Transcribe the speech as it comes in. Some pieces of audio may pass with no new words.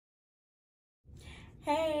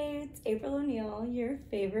Hey, it's April O'Neil, your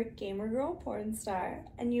favorite gamer girl porn star,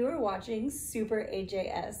 and you are watching Super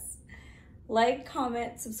AJS. Like,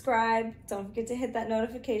 comment, subscribe, don't forget to hit that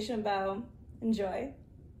notification bell. Enjoy.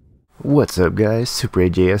 What's up guys, Super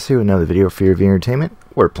A.J.S. here with another video for your viewing entertainment.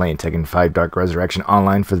 We're playing Tekken 5 Dark Resurrection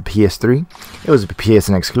online for the PS3. It was a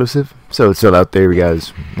PSN exclusive, so it's still out there if you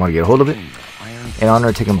guys want to get a hold of it. In honor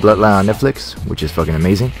of taking Bloodline on Netflix, which is fucking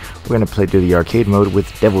amazing, we're going to play through the arcade mode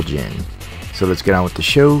with Devil Jin. So let's get on with the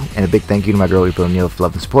show, and a big thank you to my girl April O'Neil for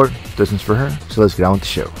love and support. This one's for her, so let's get on with the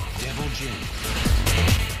show. Devil Jin.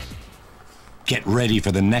 Get ready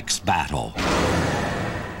for the next battle.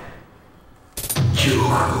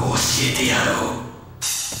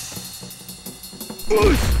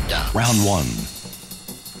 Round 1.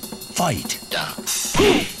 Fight.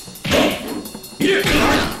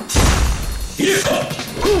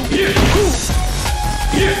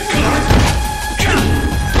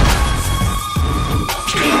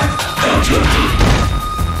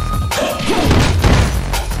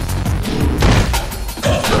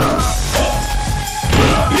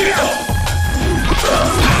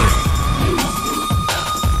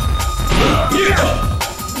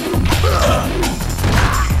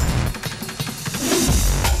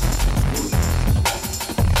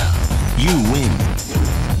 You win.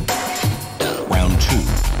 Round 2.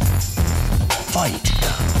 Fight.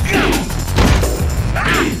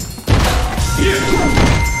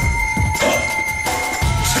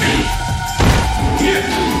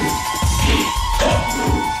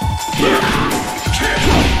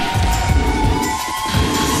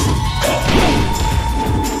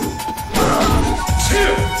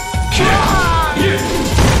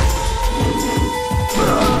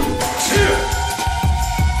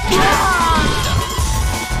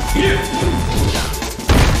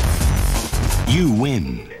 You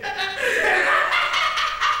win.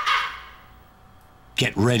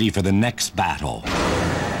 Get ready for the next battle.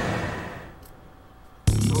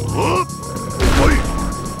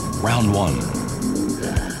 Round 1.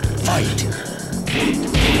 Fight.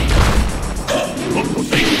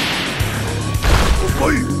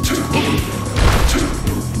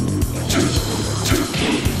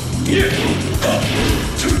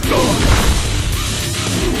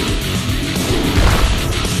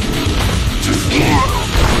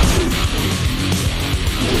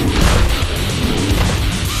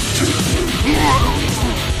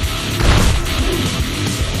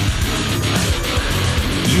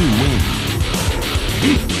 You win.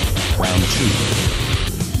 Round 2.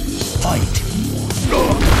 Fight.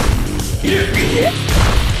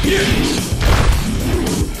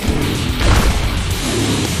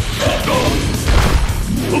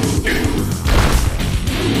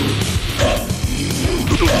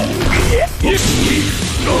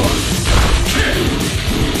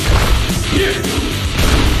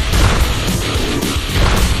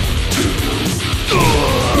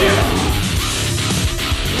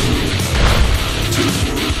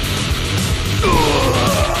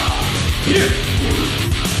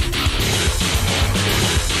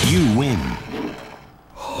 You win.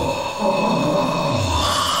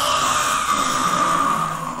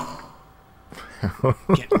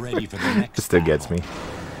 Get ready for the next It still battle. gets me.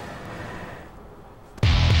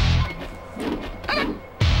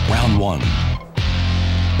 Round 1.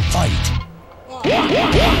 Fight.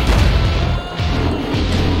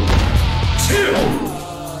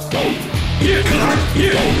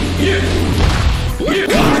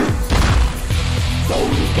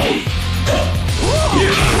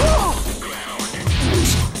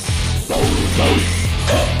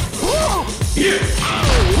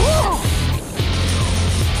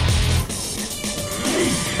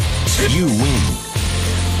 You win.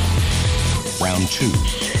 Round 2.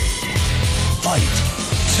 Fight.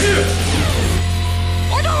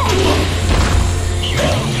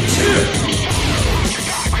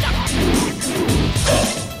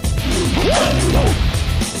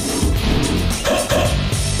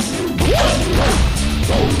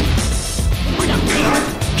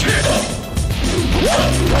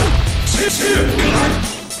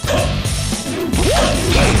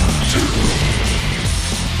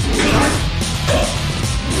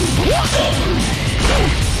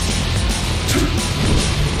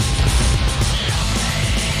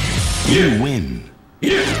 You win.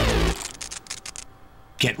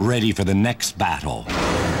 Get ready for the next battle.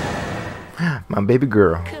 My baby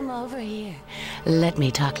girl. Come over here. Let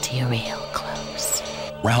me talk to you real close.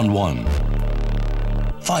 Round 1.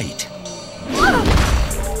 Fight.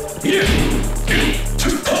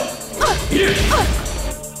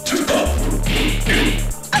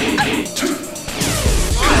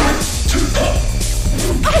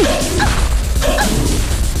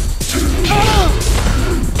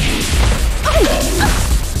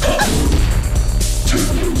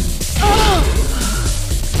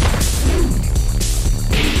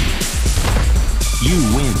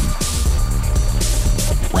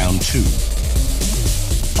 Round 2.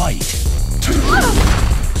 Fight.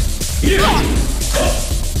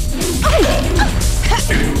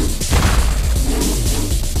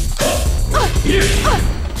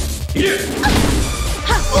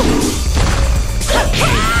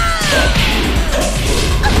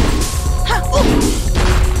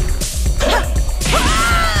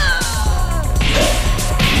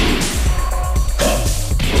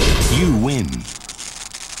 You win.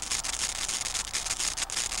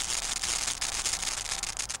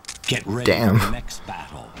 Get ready for the next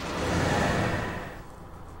battle.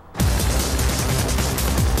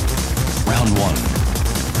 Round 1.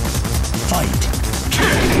 Fight.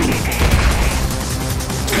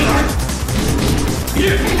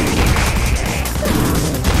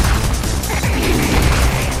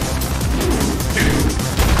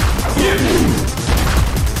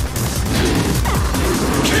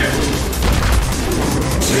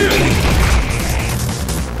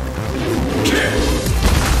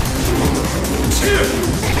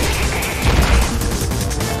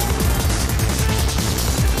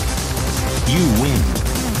 You win.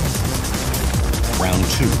 Round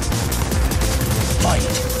 2. Fight.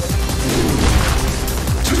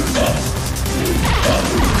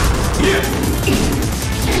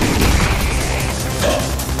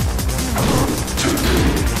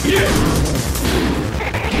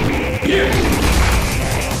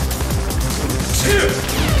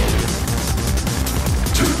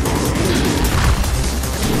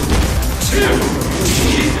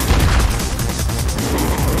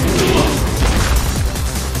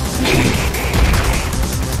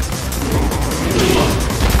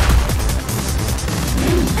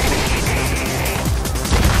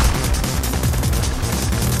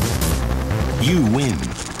 You win.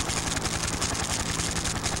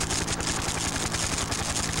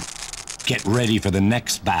 Get ready for the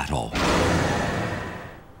next battle.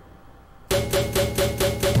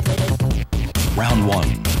 Round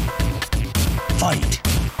 1. Fight.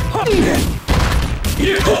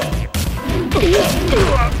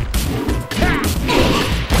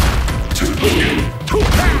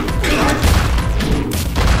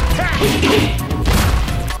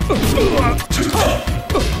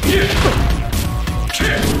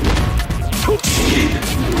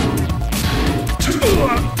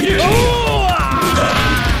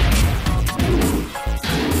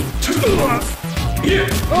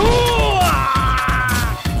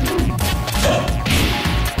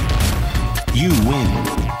 You win.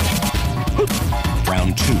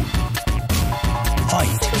 Round 2.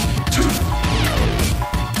 Fight.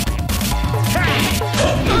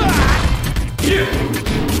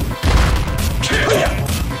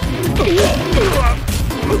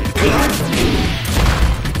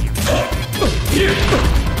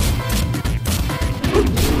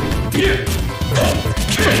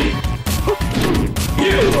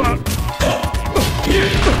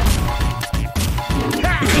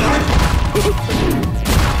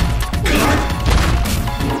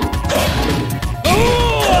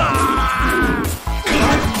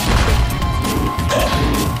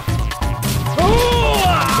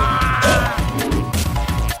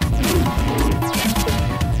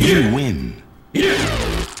 You win.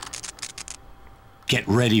 Get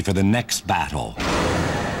ready for the next battle.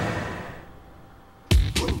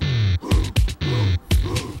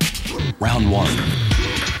 Round 1.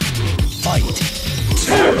 Fight.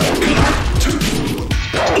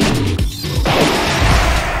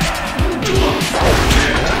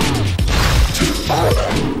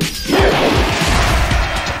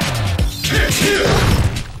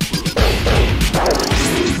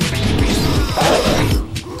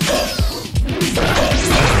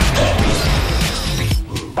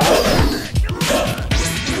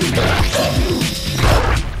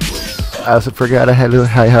 I also forgot I had a little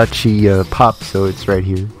Hihachi pop, so it's right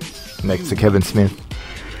here next to Kevin Smith.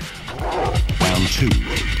 Round 2.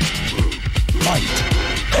 Fight.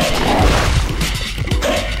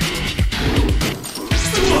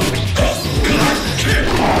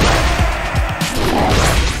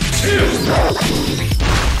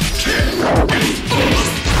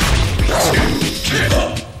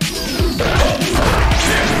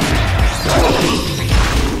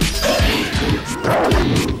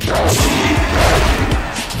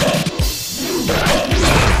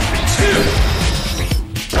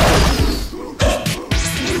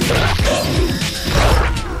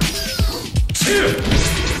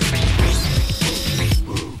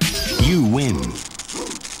 You win.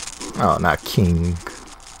 Oh, not King.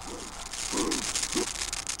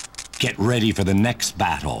 Get ready for the next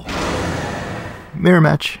battle. Mirror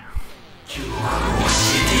match.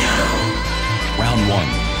 Round 1.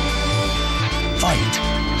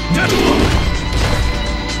 Fight.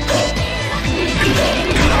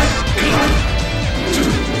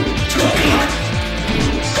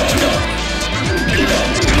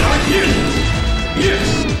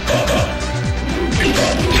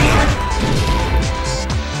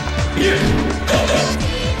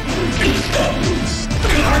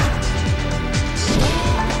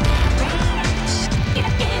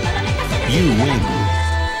 You win.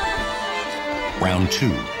 Round 2.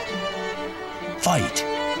 Fight.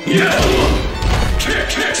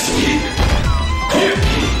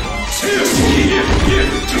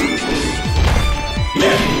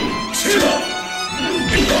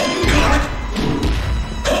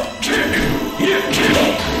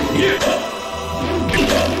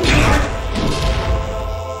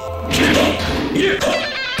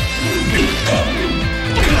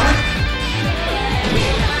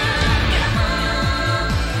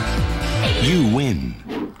 You win.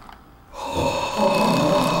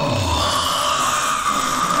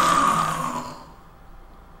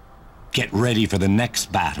 Get ready for the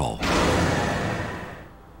next battle.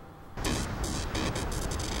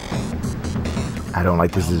 I don't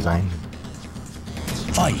like this design.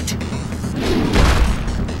 Fight.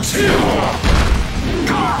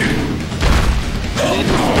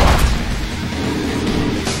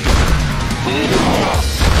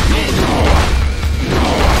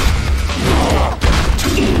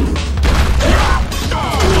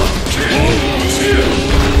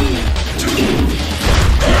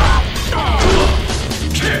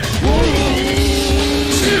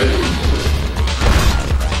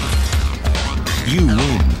 You win.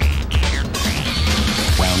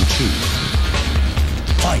 Round 2.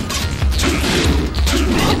 Fight.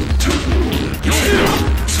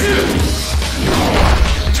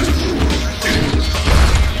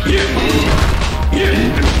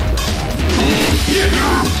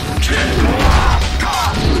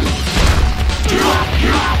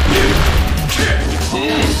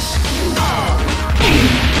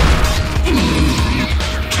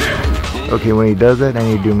 Okay, when he does that, I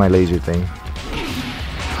need to do my laser thing.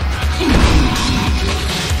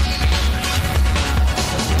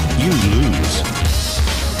 You lose.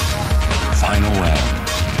 Final round.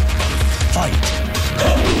 Fight.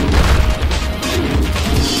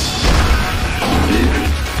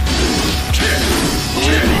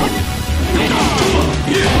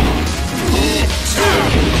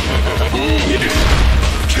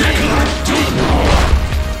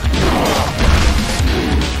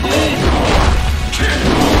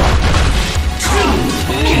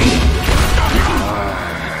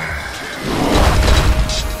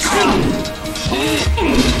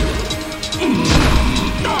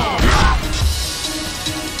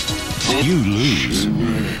 You lose.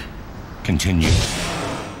 Continue.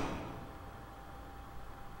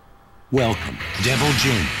 Welcome, Devil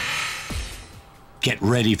Jin. Get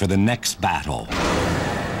ready for the next battle.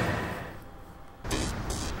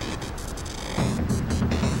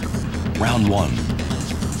 Round 1.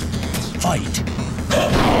 Fight.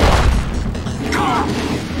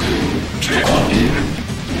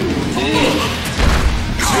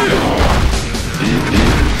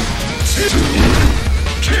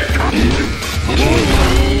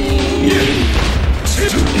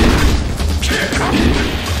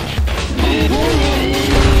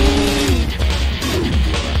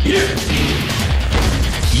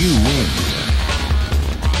 You win.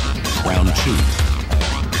 Round 2.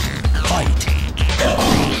 Fight.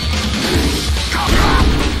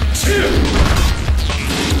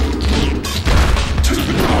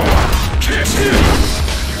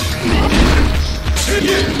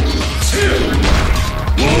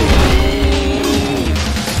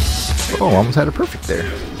 Oh, almost had it perfect there.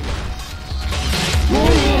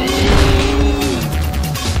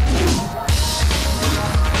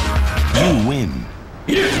 You win.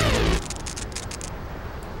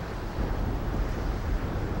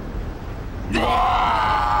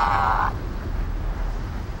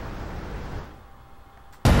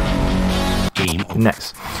 Game over.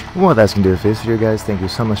 Next. Well, that's going to do it for this video, guys. Thank you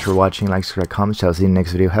so much for watching. Like, subscribe, comment. I'll see you in the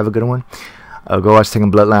next video. Have a good one. Go watch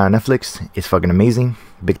Tekken Bloodline on Netflix. It's fucking amazing.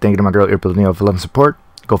 Big thank you to my girl April for love and support.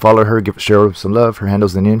 Go follow her, show her some love. Her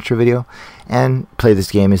handle's in the intro video. And play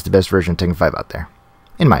this game. Is the best version of Tekken 5 out there,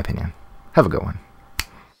 in my opinion. Have a good one.